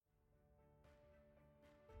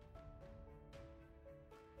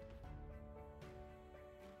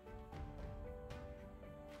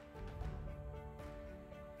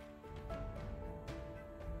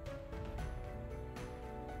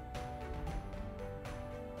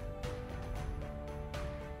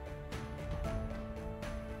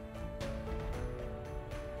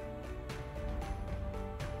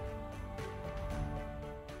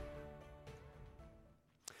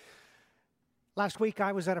Last week,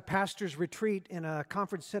 I was at a pastor's retreat in a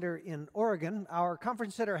conference center in Oregon. Our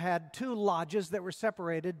conference center had two lodges that were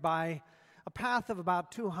separated by a path of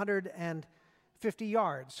about 250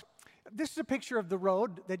 yards. This is a picture of the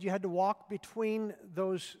road that you had to walk between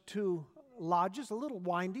those two lodges, a little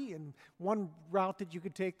windy, and one route that you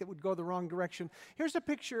could take that would go the wrong direction. Here's a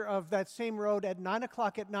picture of that same road at 9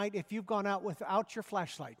 o'clock at night if you've gone out without your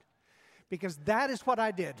flashlight, because that is what I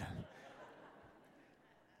did.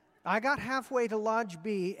 I got halfway to Lodge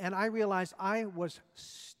B, and I realized I was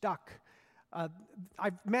stuck. I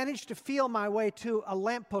managed to feel my way to a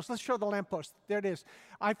lamppost. Let's show the lamppost. There it is.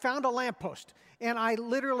 I found a lamppost, and I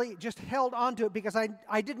literally just held onto it because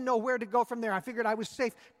I didn't know where to go from there. I figured I was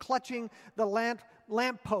safe clutching the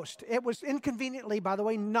lamppost. It was inconveniently, by the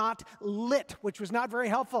way, not lit, which was not very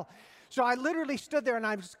helpful. So I literally stood there, and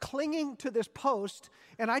I was clinging to this post,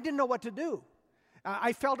 and I didn't know what to do.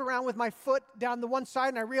 I felt around with my foot down the one side,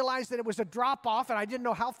 and I realized that it was a drop-off, and I didn't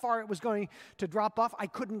know how far it was going to drop off. I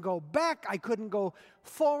couldn't go back. I couldn't go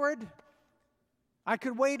forward. I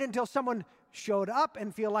could wait until someone showed up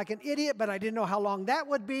and feel like an idiot, but I didn't know how long that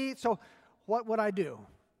would be. So what would I do?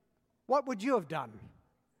 What would you have done?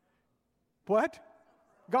 What?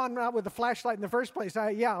 Gone out with a flashlight in the first place. Or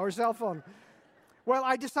a cell phone. Well,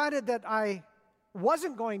 I decided that I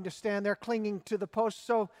wasn't going to stand there clinging to the post,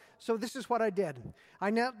 so this is what I did. I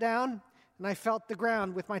knelt down, and I felt the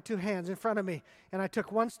ground with my two hands in front of me, and I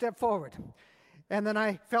took one step forward. And then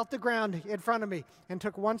I felt the ground in front of me and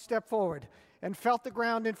took one step forward, and felt the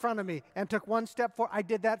ground in front of me and took one step forward. I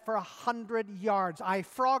did that for 100 yards. I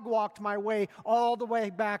frog walked my way all the way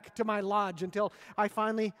back to my lodge until I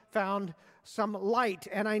finally found some light.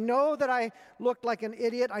 And I know that I looked like an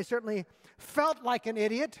idiot. I certainly felt like an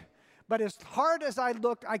idiot. But as hard as I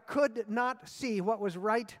looked, I could not see what was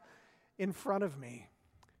right in front of me.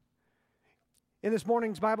 In this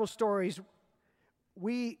morning's Bible stories,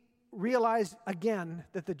 we realize again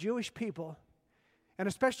that the Jewish people, and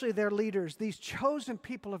especially their leaders, these chosen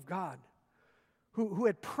people of God, who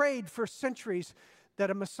had prayed for centuries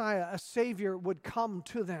that a Messiah, a Savior, would come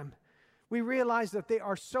to them, we realize that they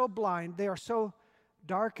are so blind, they are so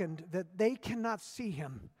darkened, that they cannot see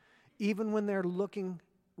Him, even when they're looking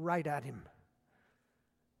right at Him.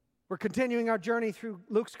 We're continuing our journey through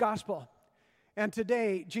Luke's gospel. And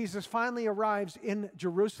today, Jesus finally arrives in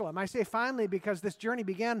Jerusalem. I say finally because this journey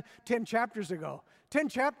began 10 chapters ago. 10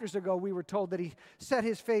 chapters ago, we were told that He set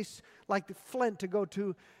His face like flint to go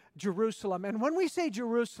to Jerusalem. And when we say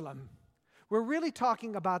Jerusalem, we're really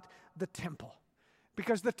talking about the temple.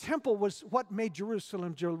 Because the temple was what made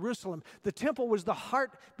Jerusalem, Jerusalem. The temple was the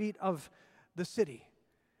heartbeat of the city.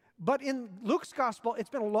 But in Luke's gospel,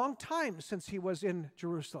 it's been a long time since He was in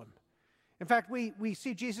Jerusalem. In fact, we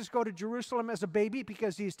see Jesus go to Jerusalem as a baby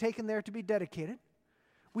because He's taken there to be dedicated.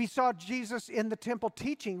 We saw Jesus in the temple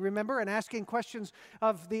teaching, remember, and asking questions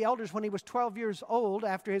of the elders when He was 12 years old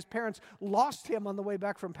after His parents lost Him on the way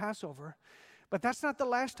back from Passover. But that's not the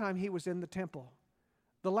last time He was in the temple.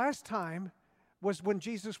 The last time was when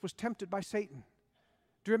Jesus was tempted by Satan.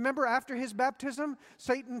 Do you remember after His baptism,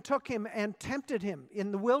 Satan took Him and tempted Him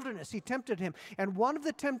in the wilderness. He tempted Him. And one of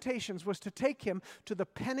the temptations was to take Him to the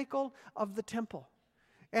pinnacle of the temple.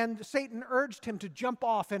 And Satan urged Him to jump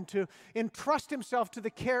off and to entrust Himself to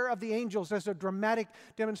the care of the angels as a dramatic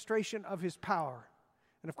demonstration of His power.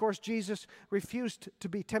 And of course, Jesus refused to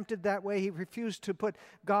be tempted that way. He refused to put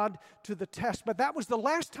God to the test. But that was the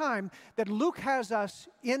last time that Luke has us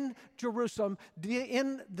in Jerusalem,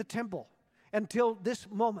 in the temple, until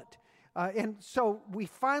this moment. And so we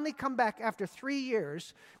finally come back after 3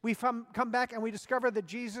 years. We come back and we discover that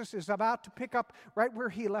Jesus is about to pick up right where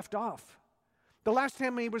He left off. The last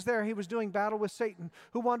time He was there, He was doing battle with Satan,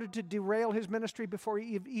 who wanted to derail His ministry before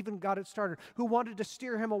He even got it started, who wanted to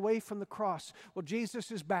steer Him away from the cross. Well,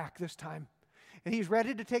 Jesus is back this time, and He's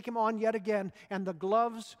ready to take Him on yet again, and the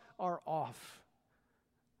gloves are off.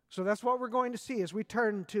 So that's what we're going to see as we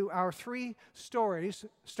turn to our three stories,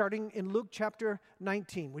 starting in Luke chapter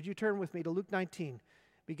 19. Would you turn with me to Luke 19,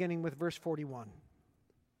 beginning with verse 41.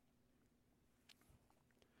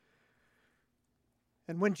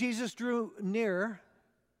 And when Jesus drew near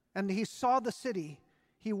and He saw the city,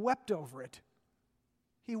 He wept over it.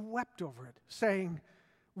 He wept over it, saying,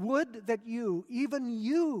 "Would that you, even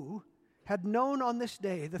you, had known on this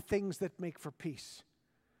day the things that make for peace.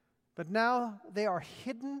 But now they are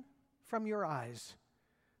hidden from your eyes.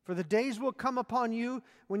 For the days will come upon you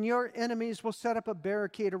when your enemies will set up a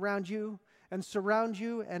barricade around you and surround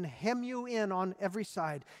you and hem you in on every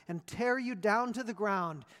side and tear you down to the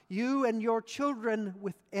ground, you and your children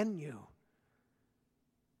within you.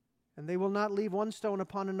 And they will not leave one stone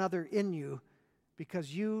upon another in you,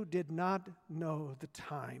 because you did not know the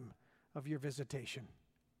time of your visitation.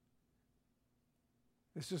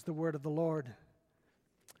 This is the word of the Lord.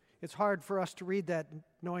 It's hard for us to read that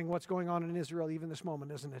knowing what's going on in Israel even this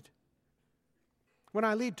moment, isn't it? When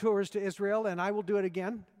I lead tours to Israel, and I will do it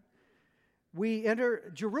again, we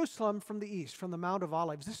enter Jerusalem from the east, from the Mount of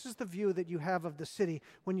Olives. This is the view that you have of the city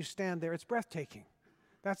when you stand there. It's breathtaking.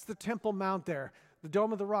 That's the Temple Mount there. The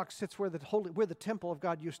Dome of the Rock sits where the temple of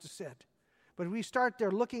God used to sit. But we start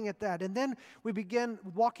there looking at that, and then we begin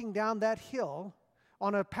walking down that hill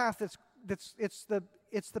on a path it's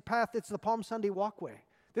the Palm Sunday walkway.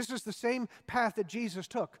 This is the same path that Jesus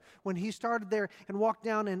took when he started there and walked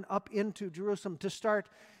down and up into Jerusalem to start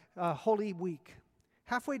Holy Week.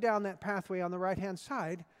 Halfway down that pathway on the right-hand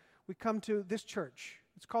side, we come to this church.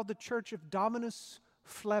 It's called the Church of Dominus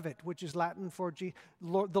Flevit, which is Latin for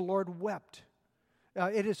the Lord wept.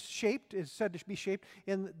 It is said to be shaped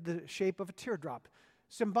in the shape of a teardrop,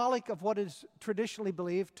 symbolic of what is traditionally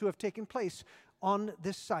believed to have taken place on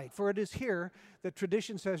this site. For it is here that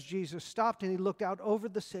tradition says Jesus stopped and he looked out over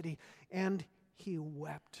the city and he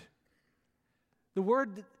wept. The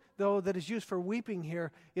word, though, that is used for weeping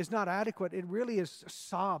here is not adequate. It really is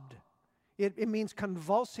sobbed. It means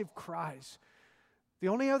convulsive cries. The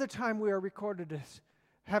only other time we are recorded as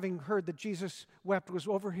having heard that Jesus wept was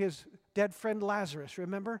over his dead friend Lazarus.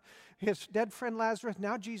 Remember? His dead friend Lazarus.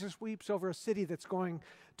 Now Jesus weeps over a city that's going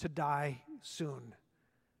to die soon.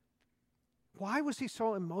 Why was he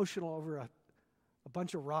so emotional over a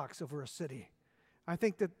bunch of rocks over a city? I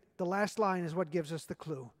think that the last line is what gives us the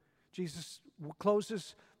clue. Jesus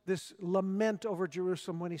closes this lament over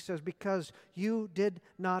Jerusalem when he says, because you did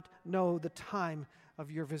not know the time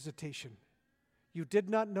of your visitation. You did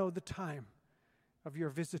not know the time of your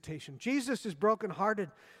visitation. Jesus is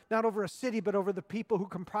brokenhearted, not over a city, but over the people who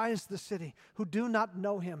comprise the city, who do not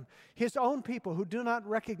know him. His own people who do not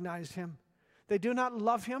recognize him. They do not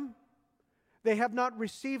love him. They have not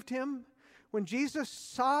received him. When Jesus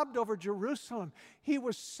sobbed over Jerusalem, he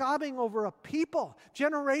was sobbing over a people,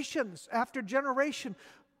 generations after generation,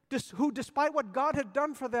 who, despite what God had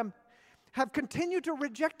done for them, have continued to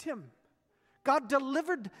reject him. God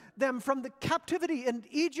delivered them from the captivity in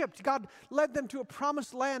Egypt. God led them to a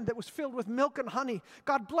promised land that was filled with milk and honey.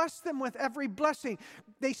 God blessed them with every blessing.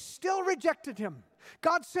 They still rejected him.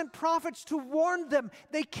 God sent prophets to warn them.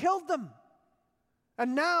 They killed them.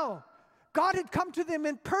 And now, God had come to them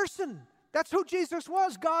in person. That's who Jesus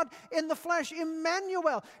was, God in the flesh,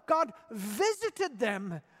 Emmanuel. God visited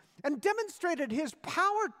them and demonstrated his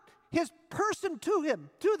power, his person to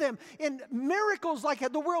them in miracles like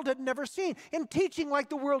the world had never seen, in teaching like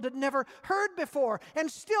the world had never heard before. And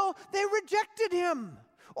still, they rejected him.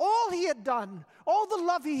 All he had done, all the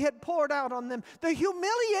love he had poured out on them, the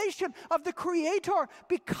humiliation of the Creator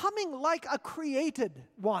becoming like a created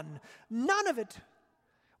one, none of it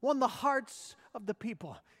won the hearts of the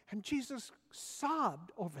people. And Jesus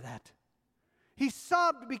sobbed over that. He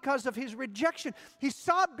sobbed because of his rejection. He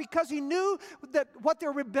sobbed because he knew that what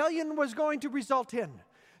their rebellion was going to result in.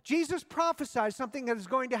 Jesus prophesied something that is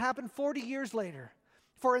going to happen 40 years later.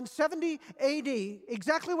 For in 70 AD,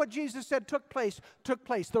 exactly what Jesus said took place.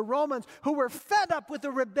 The Romans, who were fed up with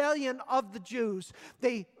the rebellion of the Jews,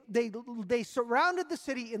 they surrounded the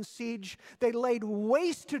city in siege. They laid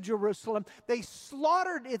waste to Jerusalem. They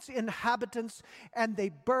slaughtered its inhabitants, and they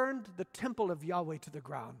burned the temple of Yahweh to the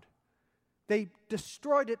ground. They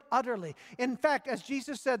destroyed it utterly. In fact, as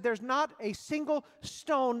Jesus said, there's not a single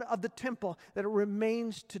stone of the temple that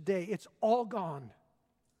remains today. It's all gone.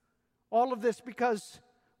 All of this because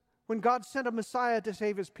when God sent a Messiah to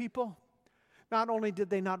save his people, not only did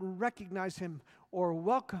they not recognize him or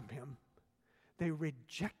welcome him, they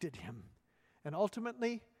rejected him. And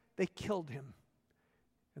ultimately, they killed him.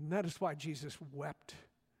 And that is why Jesus wept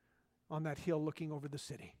on that hill looking over the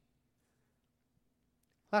city.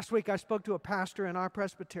 Last week, I spoke to a pastor in our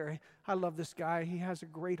presbytery. I love this guy. He has a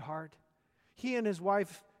great heart. He and his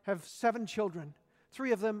wife have 7 children,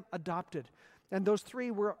 3 of them adopted. And those 3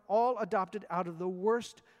 were all adopted out of the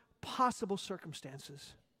worst possible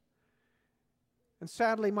circumstances. And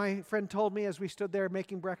sadly, my friend told me as we stood there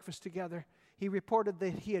making breakfast together, he reported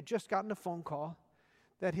that he had just gotten a phone call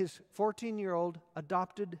that his 14-year-old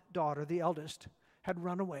adopted daughter, the eldest, had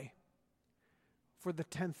run away for the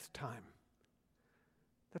 10th time.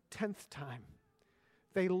 The 10th time.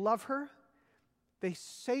 They love her. They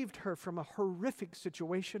saved her from a horrific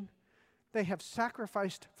situation. They have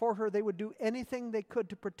sacrificed for her. They would do anything they could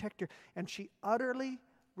to protect her. And she utterly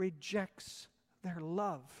rejects their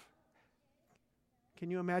love. Can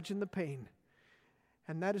you imagine the pain?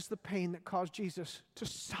 And that is the pain that caused Jesus to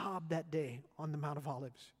sob that day on the Mount of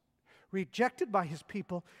Olives. rejected by his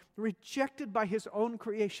people, rejected by his own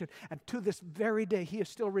creation. And to this very day, he is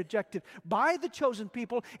still rejected by the chosen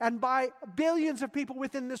people and by billions of people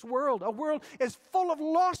within this world. A world is full of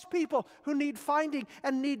lost people who need finding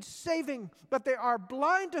and need saving, but they are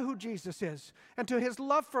blind to who Jesus is and to his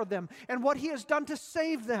love for them and what he has done to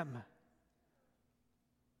save them.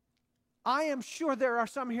 I am sure there are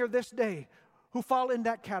some here this day who fall in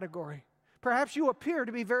that category. Perhaps you appear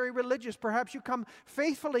to be very religious. Perhaps you come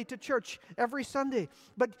faithfully to church every Sunday.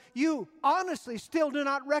 But you honestly still do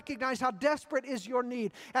not recognize how desperate is your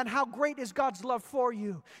need and how great is God's love for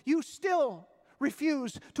you. You still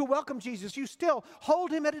refuse to welcome Jesus. You still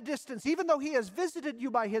hold him at a distance. Even though he has visited you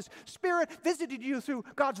by his Spirit, visited you through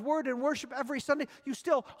God's word and worship every Sunday, you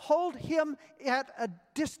still hold him at a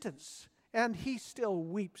distance. And he still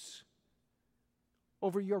weeps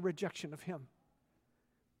over your rejection of him.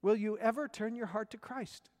 Will you ever turn your heart to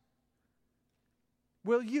Christ?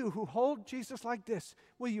 Will you, who hold Jesus like this,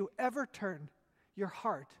 will you ever turn your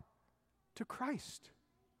heart to Christ?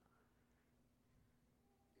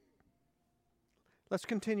 Let's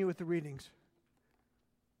continue with the readings.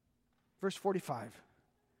 Verse 45.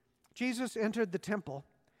 Jesus entered the temple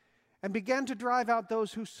and began to drive out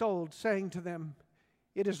those who sold, saying to them,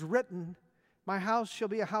 "It is written, 'My house shall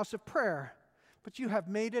be a house of prayer,' but you have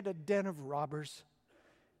made it a den of robbers."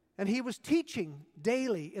 And he was teaching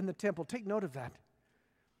daily in the temple. Take note of that.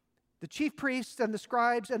 The chief priests and the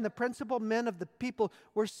scribes and the principal men of the people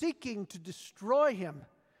were seeking to destroy him,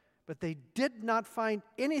 but they did not find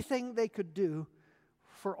anything they could do,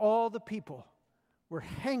 for all the people were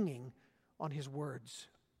hanging on his words.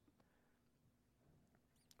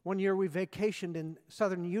 One year we vacationed in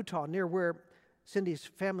southern Utah, near where Cindy's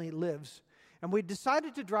family lives, and we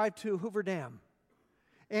decided to drive to Hoover Dam.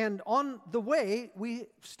 And on the way, we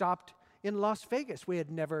stopped in Las Vegas. We had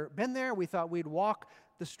never been there. We thought we'd walk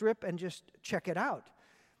the Strip and just check it out.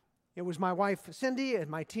 It was my wife, Cindy, and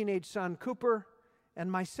my teenage son, Cooper, and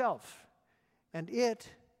myself. And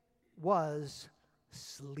it was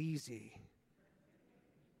sleazy.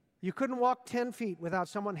 You couldn't walk 10 feet without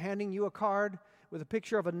someone handing you a card with a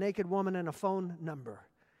picture of a naked woman and a phone number.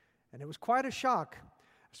 And it was quite a shock,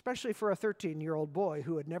 especially for a 13-year-old boy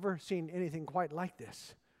who had never seen anything quite like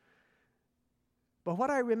this. But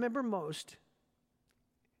what I remember most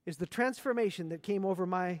is the transformation that came over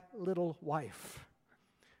my little wife.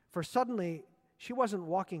 For suddenly, she wasn't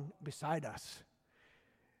walking beside us.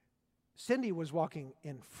 Cindy was walking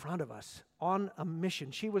in front of us on a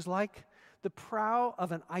mission. She was like the prow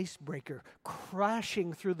of an icebreaker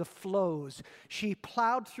crashing through the flows. She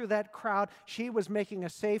plowed through that crowd. She was making a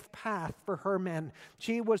safe path for her men.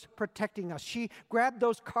 She was protecting us. She grabbed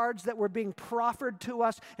those cards that were being proffered to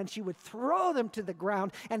us, and she would throw them to the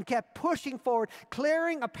ground and kept pushing forward,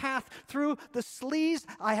 clearing a path through the sleaze.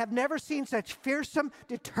 I have never seen such fearsome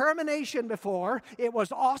determination before. It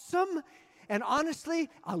was awesome and honestly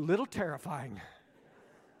a little terrifying.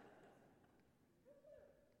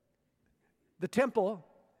 The temple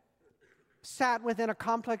sat within a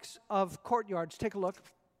complex of courtyards. Take a look,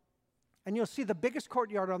 and you'll see the biggest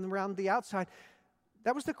courtyard around the outside.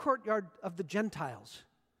 That was the courtyard of the Gentiles.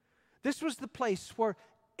 This was the place where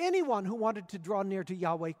anyone who wanted to draw near to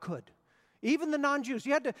Yahweh could. Even the non-Jews.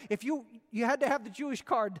 You had to have the Jewish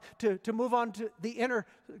card to move on to the inner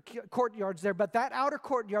courtyards there. But that outer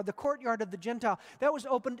courtyard, the courtyard of the Gentile, that was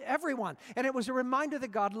open to everyone. And it was a reminder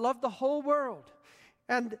that God loved the whole world.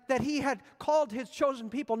 And that he had called his chosen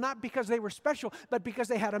people not because they were special, but because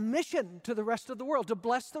they had a mission to the rest of the world, to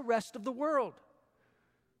bless the rest of the world.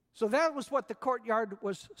 So that was what the courtyard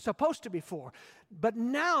was supposed to be for. But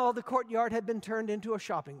now the courtyard had been turned into a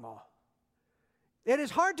shopping mall. It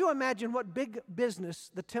is hard to imagine what big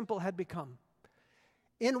business the temple had become.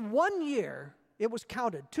 In 1 year, it was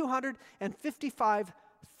counted,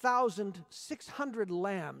 255,600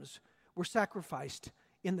 lambs were sacrificed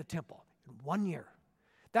in the temple in 1 year.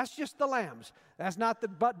 That's just the lambs. That's not the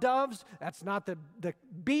doves. That's not the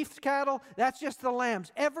beef cattle. That's just the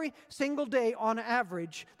lambs. Every single day, on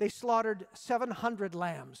average, they slaughtered 700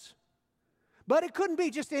 lambs. But it couldn't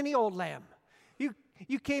be just any old lamb.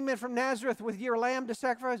 You came in from Nazareth with your lamb to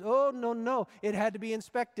sacrifice? Oh, no. It had to be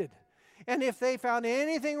inspected. And if they found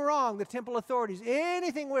anything wrong, the temple authorities,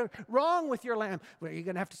 anything wrong with your lamb, well, you're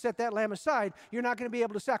going to have to set that lamb aside. You're not going to be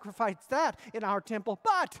able to sacrifice that in our temple.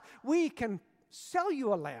 But we can sell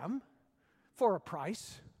you a lamb for a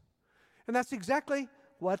price. And that's exactly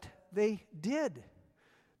what they did.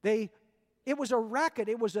 It was a racket.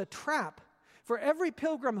 It was a trap. For every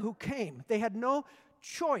pilgrim who came, they had no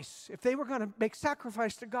choice if they were going to make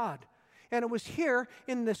sacrifice to God. And it was here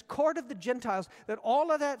in this court of the Gentiles that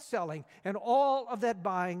all of that selling and all of that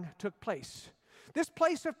buying took place. This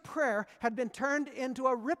place of prayer had been turned into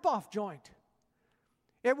a rip-off joint.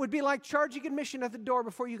 It would be like charging admission at the door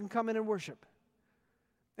before you can come in and worship.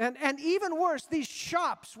 And even worse, these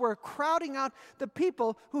shops were crowding out the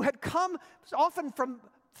people who had come often from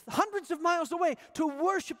hundreds of miles away to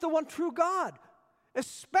worship the one true God,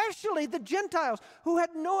 especially the Gentiles who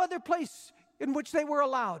had no other place in which they were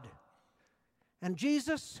allowed. And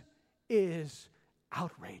Jesus is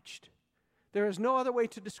outraged. There is no other way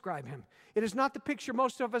to describe him. It is not the picture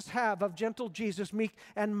most of us have of gentle Jesus, meek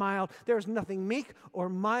and mild. There is nothing meek or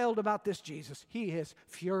mild about this Jesus. He is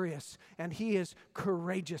furious and he is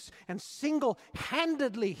courageous. And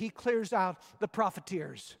single-handedly he clears out the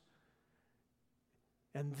profiteers.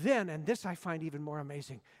 And then, and this I find even more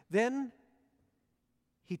amazing, then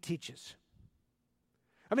he teaches.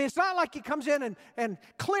 I mean, it's not like he comes in and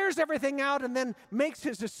clears everything out and then makes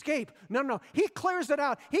his escape. No. He clears it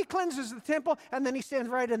out. He cleanses the temple, and then he stands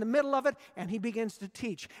right in the middle of it, and he begins to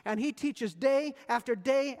teach. And he teaches day after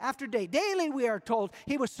day after day. Daily, we are told,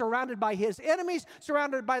 he was surrounded by his enemies,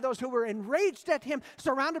 surrounded by those who were enraged at him,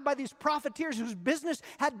 surrounded by these profiteers whose business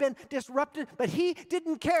had been disrupted, but he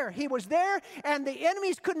didn't care. He was there, and the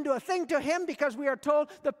enemies couldn't do a thing to him because we are told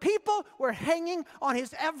the people were hanging on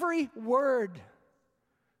his every word.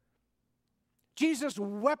 Jesus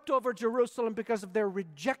wept over Jerusalem because of their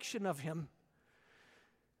rejection of him.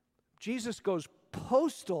 Jesus goes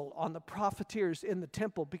postal on the profiteers in the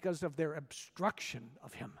temple because of their obstruction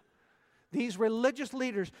of him. These religious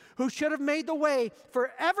leaders who should have made the way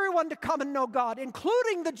for everyone to come and know God,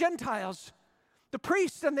 including the Gentiles, the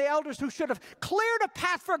priests and the elders who should have cleared a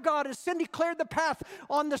path for God as Cindy cleared the path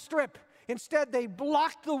on the strip. Instead, they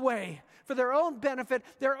blocked the way for their own benefit,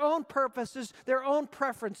 their own purposes, their own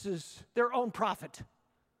preferences, their own profit.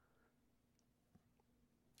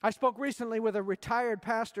 I spoke recently with a retired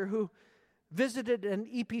pastor who visited an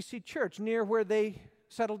EPC church near where they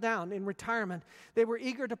settled down in retirement. They were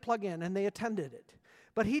eager to plug in, and they attended it.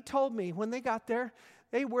 But he told me when they got there,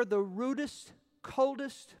 they were the rudest,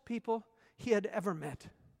 coldest people he had ever met.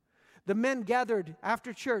 The men gathered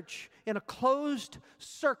after church in a closed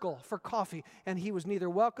circle for coffee, and he was neither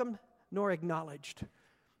welcomed nor acknowledged.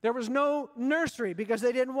 There was no nursery because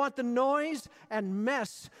they didn't want the noise and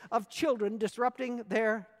mess of children disrupting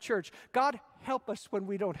their church. God help us when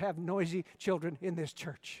we don't have noisy children in this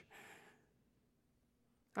church.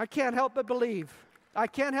 I can't help but believe that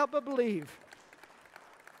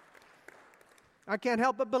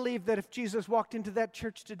if Jesus walked into that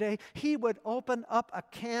church today, he would open up a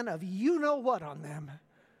can of you-know-what on them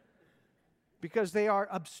because they are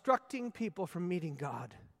obstructing people from meeting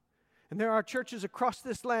God. And there are churches across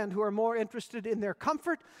this land who are more interested in their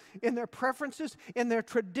comfort, in their preferences, in their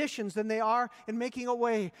traditions than they are in making a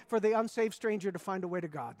way for the unsaved stranger to find a way to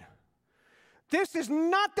God. This is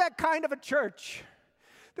not that kind of a church.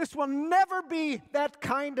 This will never be that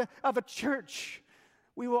kind of a church.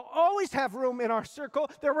 We will always have room in our circle.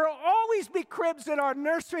 There will always be cribs in our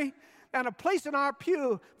nursery and a place in our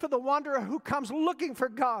pew for the wanderer who comes looking for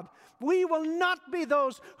God. We will not be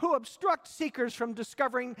those who obstruct seekers from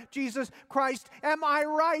discovering Jesus Christ. Am I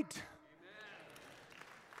right? Amen.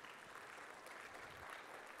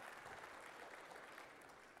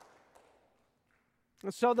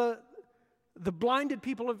 And so the blinded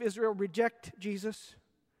people of Israel reject Jesus,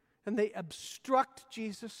 and they obstruct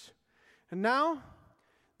Jesus, and now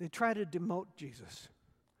they try to demote Jesus.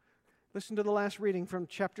 Listen to the last reading from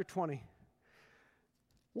chapter 20.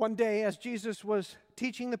 One day, as Jesus was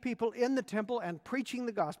teaching the people in the temple and preaching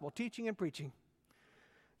the gospel, teaching and preaching,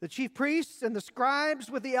 the chief priests and the scribes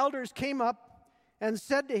with the elders came up and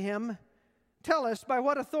said to him, "Tell us, by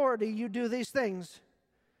what authority you do these things?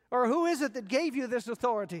 Or who is it that gave you this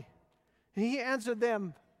authority?" And he answered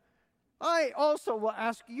them, "I also will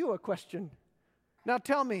ask you a question. Now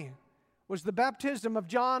tell me, was the baptism of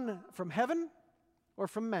John from heaven or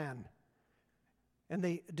from man?" And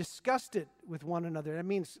they discussed it with one another. That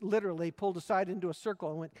means literally pulled aside into a circle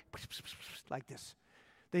and went like this.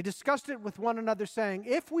 They discussed it with one another, saying,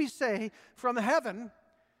 "If we say from heaven,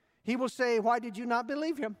 he will say, 'Why did you not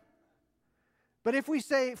believe him?' But if we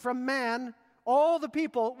say from man, all the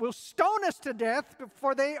people will stone us to death,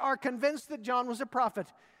 for they are convinced that John was a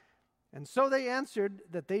prophet." And so they answered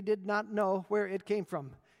that they did not know where it came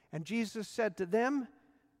from. And Jesus said to them,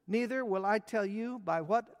 "Neither will I tell you by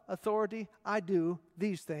what authority I do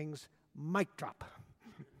these things." Mic drop.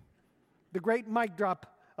 The great mic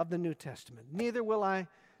drop of the New Testament. Neither will I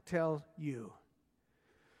tell you.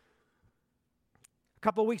 A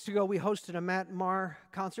couple of weeks ago, we hosted a Matt Maher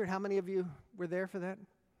concert. How many of you were there for that?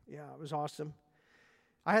 Yeah, it was awesome.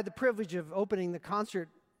 I had the privilege of opening the concert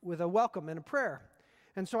with a welcome and a prayer.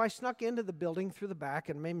 And so I snuck into the building through the back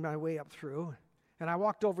and made my way up through. And I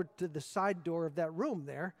walked over to the side door of that room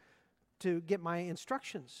there to get my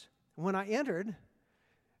instructions. When I entered,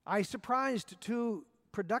 I surprised two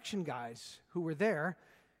production guys who were there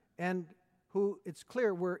and who, it's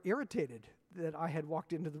clear, were irritated that I had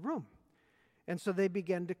walked into the room. And so they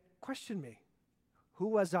began to question me. Who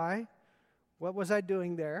was I? What was I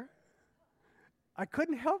doing there? I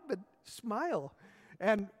couldn't help but smile.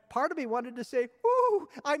 And part of me wanted to say, "Ooh,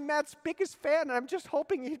 I'm Matt's biggest fan, and I'm just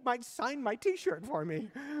hoping he might sign my T-shirt for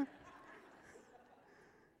me."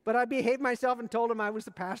 But I behaved myself and told him I was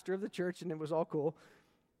the pastor of the church, and it was all cool.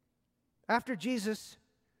 After Jesus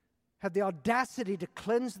had the audacity to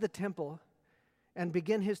cleanse the temple and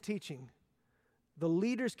begin his teaching, the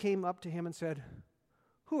leaders came up to him and said,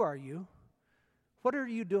 "Who are you? What are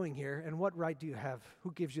you doing here, and what right do you have?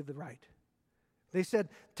 Who gives you the right?" They said,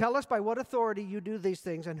 "Tell us by what authority you do these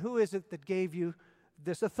things, and who is it that gave you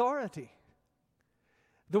this authority?"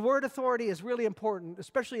 The word authority is really important,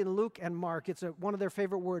 especially in Luke and Mark. It's one of their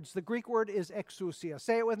favorite words. The Greek word is exousia.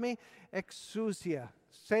 Say it with me. Exousia.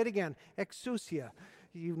 Say it again. Exousia.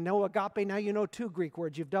 You know agape, now you know two Greek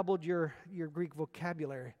words. You've doubled your Greek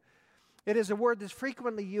vocabulary. It is a word that's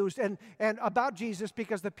frequently used and about Jesus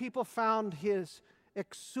because the people found his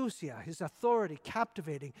exousia, his authority,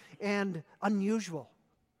 captivating and unusual.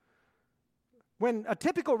 When a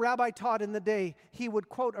typical rabbi taught in the day, he would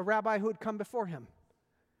quote a rabbi who had come before him.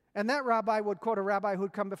 And that rabbi would quote a rabbi who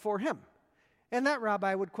had come before him. And that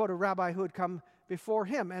rabbi would quote a rabbi who had come before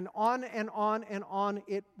him. And on and on and on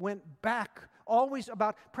it went back. Always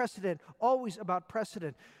about precedent. Always about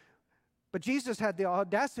precedent. But Jesus had the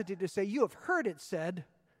audacity to say, "You have heard it said,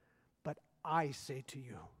 but I say to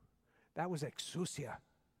you." That was exousia.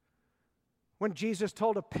 When Jesus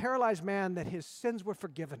told a paralyzed man that his sins were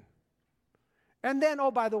forgiven. And then,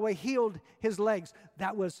 oh, by the way, healed his legs.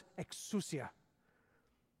 That was exousia.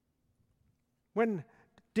 When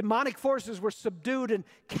demonic forces were subdued and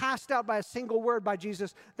cast out by a single word by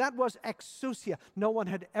Jesus, that was exousia. No one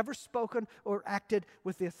had ever spoken or acted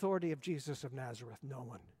with the authority of Jesus of Nazareth. No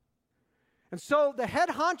one. And so the head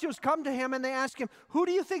honchos come to him and they ask him, "Who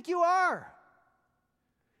do you think you are?"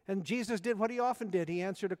 And Jesus did what he often did. He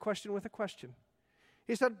answered a question with a question.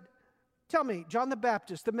 He said, "Tell me, John the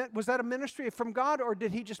Baptist, was that a ministry from God or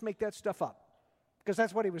did he just make that stuff up?" Because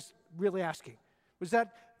that's what he was really asking. Was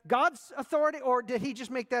that God's authority, or did he just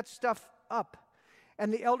make that stuff up?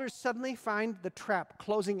 And the elders suddenly find the trap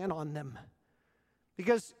closing in on them.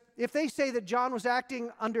 Because if they say that John was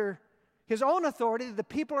acting under his own authority, the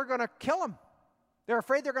people are going to kill him. They're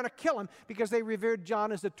afraid they're going to kill him because they revered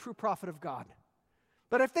John as the true prophet of God.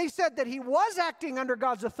 But if they said that he was acting under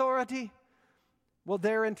God's authority, well,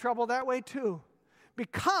 they're in trouble that way too.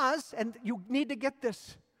 Because, and you need to get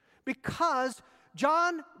this, because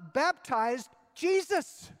John baptized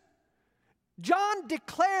Jesus. John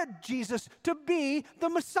declared Jesus to be the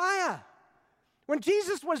Messiah. When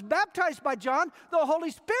Jesus was baptized by John, the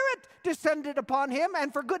Holy Spirit descended upon him,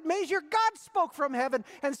 and for good measure, God spoke from heaven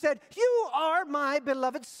and said, "You are my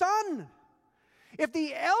beloved Son." If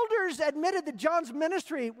the elders admitted that John's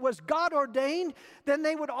ministry was God ordained, then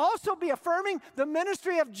they would also be affirming the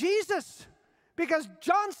ministry of Jesus. Because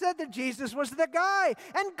John said that Jesus was the guy,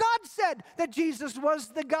 and God said that Jesus was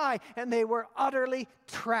the guy, and they were utterly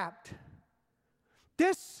trapped.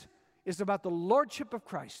 This is about the lordship of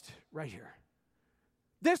Christ right here.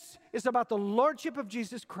 This is about the lordship of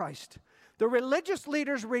Jesus Christ. The religious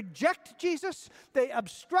leaders reject Jesus, they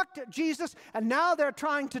obstruct Jesus, and now they're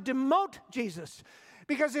trying to demote Jesus.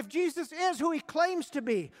 Because if Jesus is who he claims to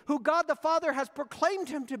be, who God the Father has proclaimed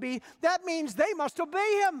him to be, that means they must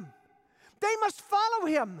obey him. They must follow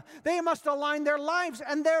him. They must align their lives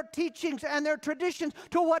and their teachings and their traditions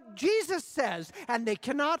to what Jesus says. And they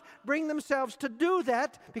cannot bring themselves to do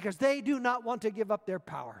that because they do not want to give up their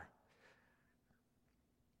power.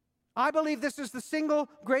 I believe this is the single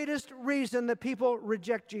greatest reason that people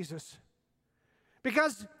reject Jesus.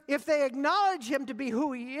 Because if they acknowledge him to be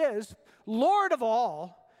who he is, Lord of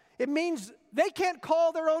all, it means they can't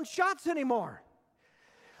call their own shots anymore.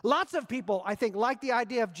 Lots of people, I think, like the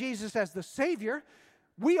idea of Jesus as the Savior.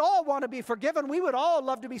 We all want to be forgiven. We would all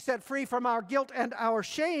love to be set free from our guilt and our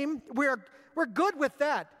shame. We're good with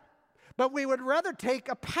that. But we would rather take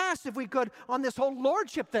a pass, if we could, on this whole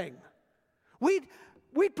lordship thing.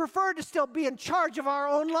 We'd prefer to still be in charge of our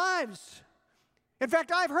own lives. In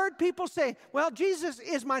fact, I've heard people say, "Well, Jesus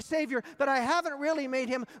is my Savior, but I haven't really made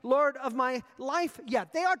him Lord of my life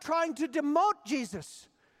yet." They are trying to demote Jesus.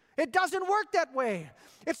 It doesn't work that way.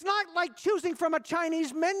 It's not like choosing from a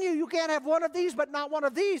Chinese menu. You can't have one of these but not one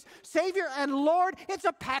of these. Savior and Lord, it's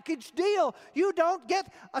a package deal. You don't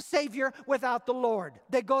get a Savior without the Lord.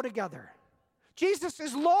 They go together. Jesus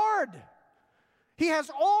is Lord. He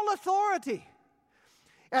has all authority.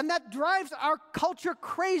 And that drives our culture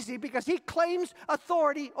crazy because he claims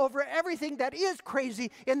authority over everything that is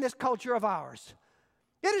crazy in this culture of ours.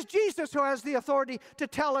 It is Jesus who has the authority to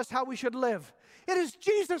tell us how we should live. It is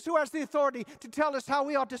Jesus who has the authority to tell us how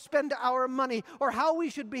we ought to spend our money or how we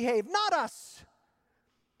should behave, not us.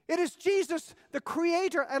 It is Jesus, the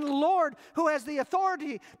Creator and Lord, who has the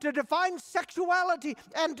authority to define sexuality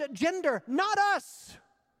and gender, not us.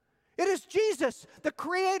 It is Jesus, the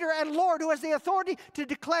Creator and Lord, who has the authority to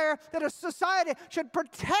declare that a society should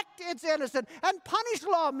protect its innocent and punish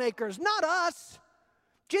lawmakers, not us.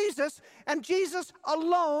 Jesus, and Jesus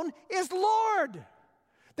alone, is Lord.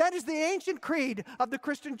 That is the ancient creed of the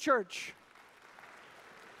Christian church.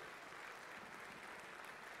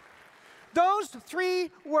 Those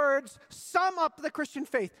three words sum up the Christian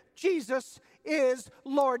faith. Jesus is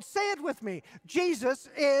Lord. Say it with me. Jesus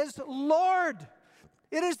is Lord.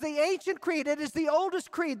 It is the ancient creed. It is the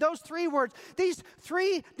oldest creed. Those three words, these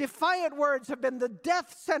three defiant words have been the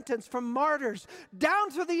death sentence from martyrs down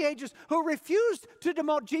through the ages who refused to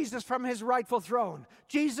demote Jesus from his rightful throne.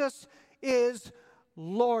 Jesus is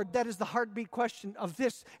Lord. That is the heartbeat question of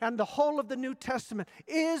this and the whole of the New Testament.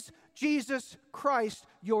 Is Jesus Christ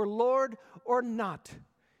your Lord or not?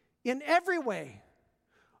 In every way,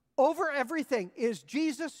 over everything, is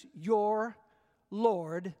Jesus your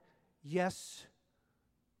Lord? Yes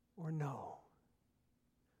or no?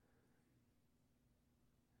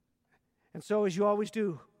 And so, as you always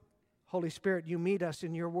do, Holy Spirit, you meet us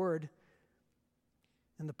in your word,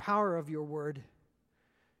 in the power of your word.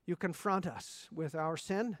 You confront us with our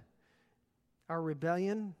sin, our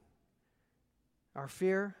rebellion, our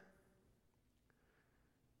fear.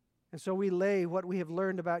 And so we lay what we have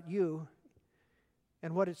learned about you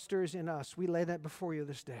and what it stirs in us. We lay that before you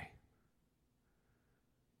this day.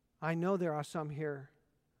 I know there are some here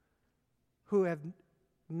who have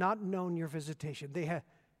not known your visitation. They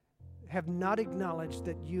have not acknowledged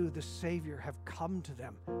that you, the Savior, have come to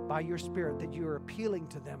them by your Spirit, that you are appealing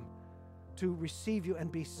to them to receive you and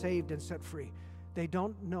be saved and set free. They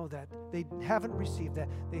don't know that. They haven't received that.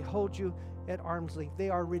 They hold you at arm's length. They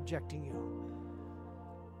are rejecting you.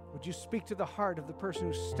 Would you speak to the heart of the person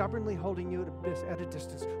who's stubbornly holding you at a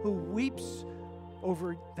distance, who weeps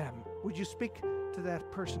over them? Would you speak to that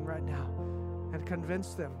person right now and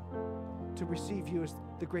convince them to receive you as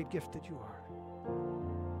the great gift that you are?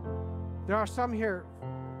 There are some here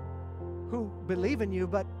who believe in you,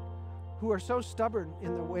 but who are so stubborn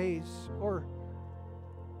in their ways or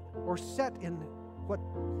set in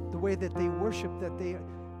the way that they worship that they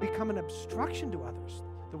become an obstruction to others.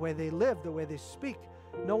 The way they live, the way they speak.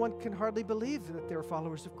 No one can hardly believe that they're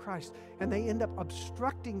followers of Christ. And they end up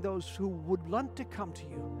obstructing those who would want to come to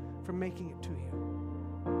you from making it to you.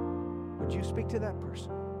 Would you speak to that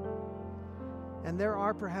person? And there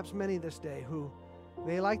are perhaps many this day who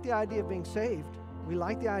they like the idea of being saved. We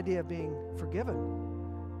like the idea of being forgiven.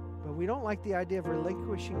 But we don't like the idea of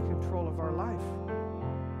relinquishing control of our life.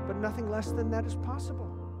 But nothing less than that is possible.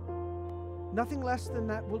 Nothing less than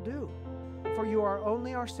that will do. For you are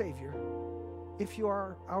only our Savior if you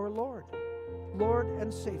are our Lord. Lord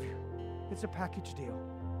and Savior. It's a package deal.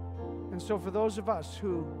 And so for those of us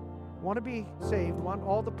who want to be saved, want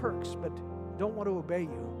all the perks, but don't want to obey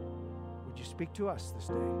you, would you speak to us this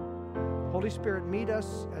day? Holy Spirit, meet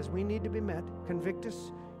us as we need to be met. Convict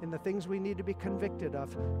us in the things we need to be convicted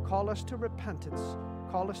of. Call us to repentance.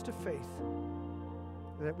 Call us to faith,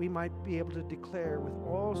 that we might be able to declare with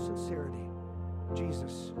all sincerity,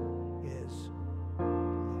 Jesus is Lord.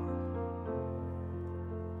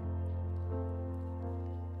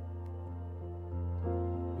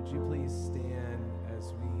 Would you please stand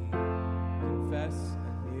as we confess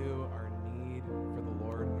anew our need for the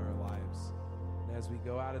Lord in our lives? And as we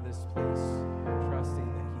go out of this place,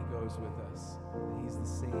 trusting that He goes with us, that He's the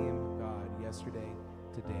same God yesterday,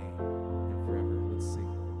 today, and forever. Let's sing.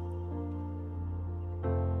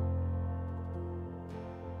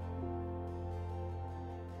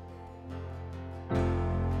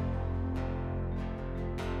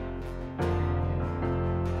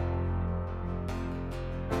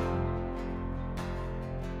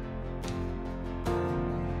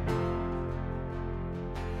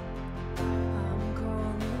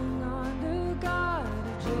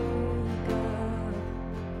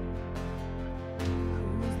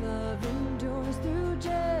 Whose love endures through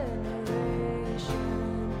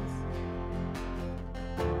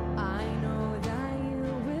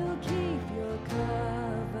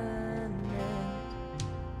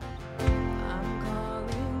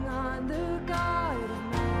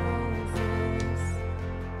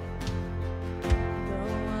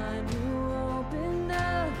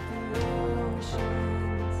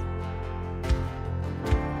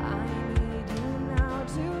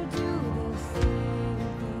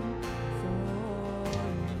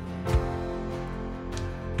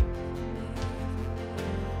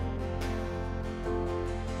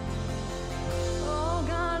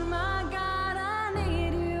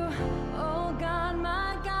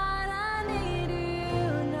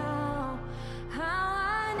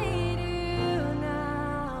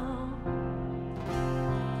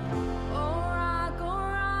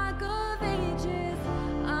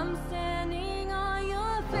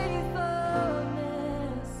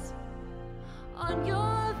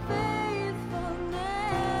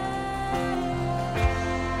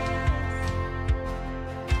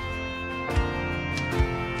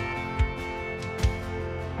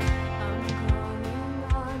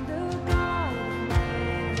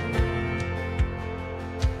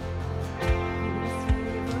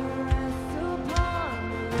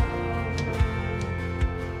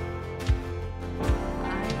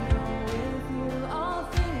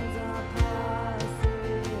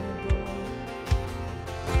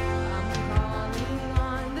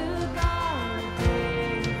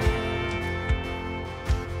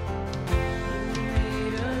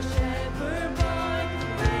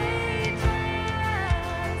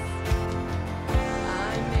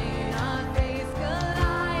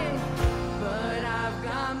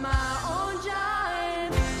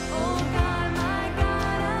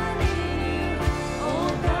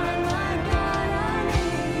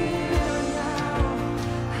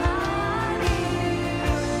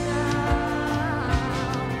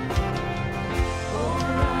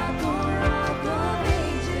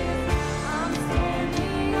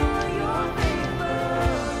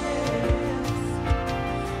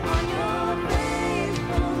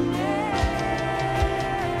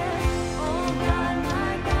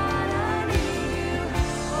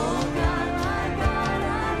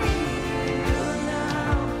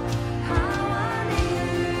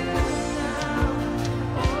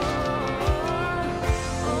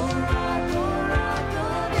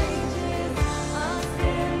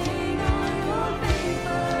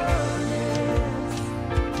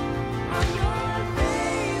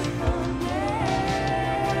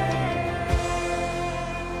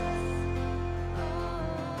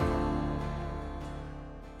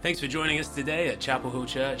Thanks for joining us today at Chapel Hill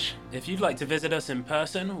Church. If you'd like to visit us in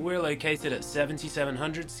person, we're located at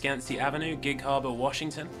 7700 Scansey Avenue, Gig Harbor,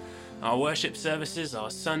 Washington. Our worship services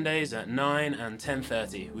are Sundays at 9 and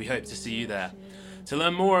 10:30. We hope to see you there. To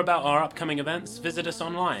learn more about our upcoming events, visit us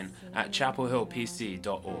online at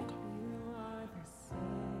chapelhillpc.org.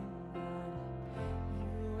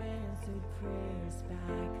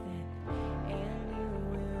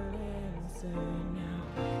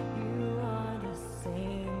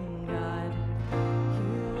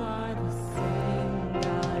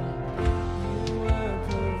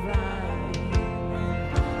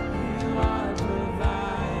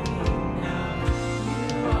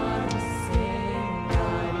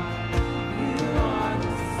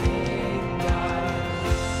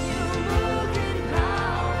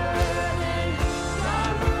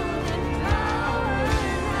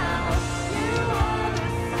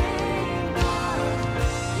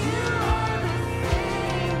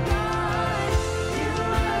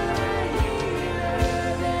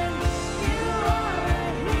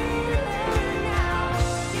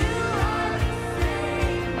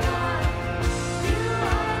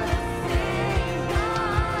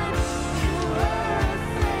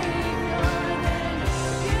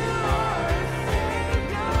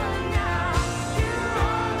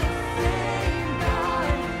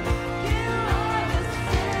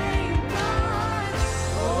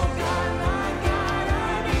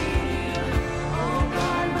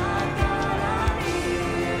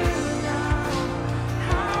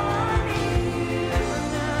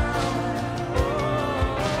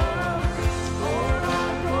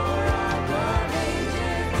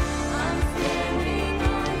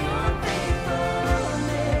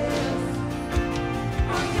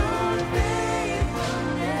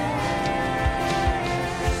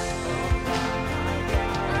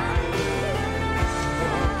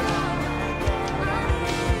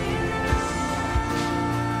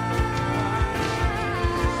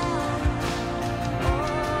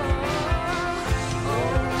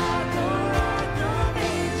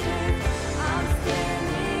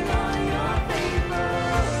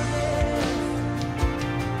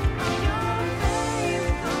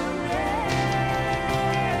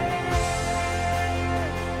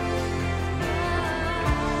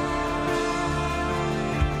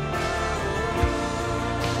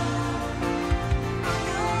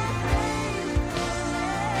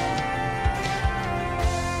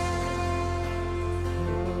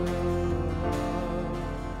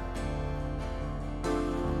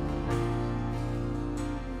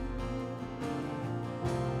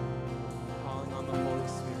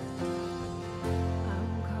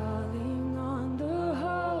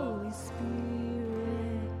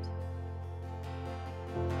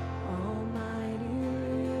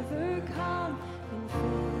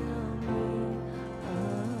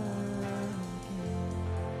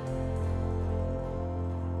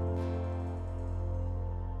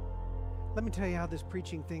 Let me tell you how this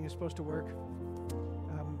preaching thing is supposed to work.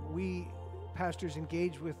 We pastors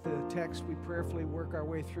engage with the text. We prayerfully work our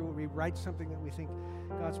way through. We write something that we think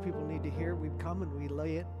God's people need to hear. We come and we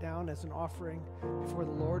lay it down as an offering before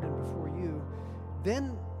the Lord and before you.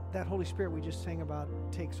 Then that Holy Spirit we just sang about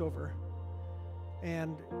takes over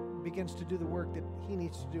and begins to do the work that He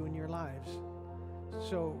needs to do in your lives.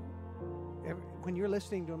 So when you're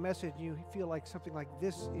listening to a message and you feel like something like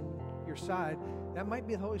this in your side, that might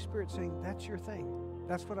be the Holy Spirit saying, that's your thing.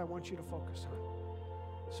 That's what I want you to focus on.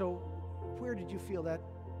 So where did you feel that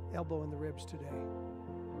elbow in the ribs today?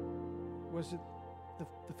 Was it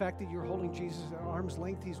the fact that you're holding Jesus at arm's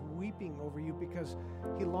length? He's weeping over you because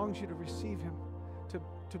He longs you to receive Him,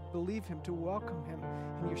 to believe Him, to welcome Him,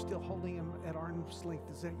 and you're still holding Him at arm's length.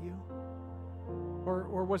 Is that you?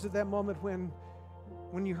 Or was it that moment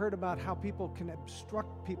when you heard about how people can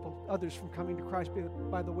obstruct others from coming to Christ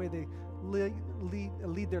by the way they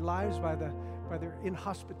lead their lives, by their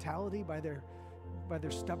inhospitality, by their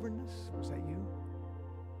stubbornness? Was that you?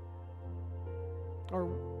 Or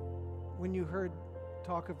when you heard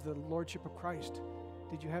talk of the Lordship of Christ,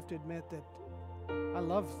 did you have to admit that I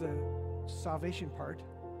love the salvation part,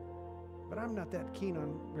 but I'm not that keen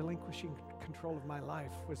on relinquishing control of my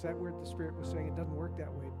life? Was that where the Spirit was saying it doesn't work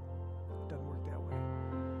that way? It doesn't work that way.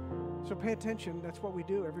 So pay attention. That's what we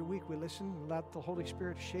do every week. We listen and let the Holy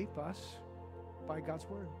Spirit shape us by God's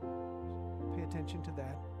Word. Pay attention to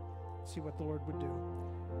that. See what the Lord would do.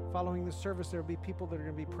 Following this service, there will be people that are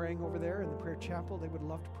going to be praying over there in the prayer chapel. They would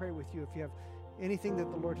love to pray with you. If you have anything that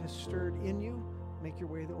the Lord has stirred in you, make your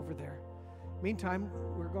way over there. Meantime,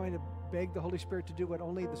 we're going to beg the Holy Spirit to do what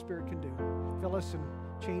only the Spirit can do. Fill us and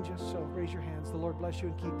change us. So raise your hands. The Lord bless you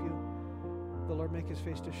and keep you. The Lord make His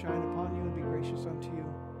face to shine upon you and be gracious unto you.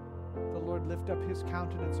 the Lord lift up his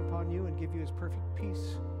countenance upon you and give you his perfect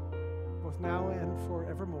peace, both now and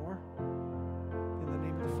forevermore. In the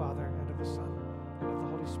name of the Father, and of the Son, and of the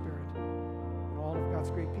Holy Spirit. And all of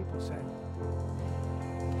God's great people said,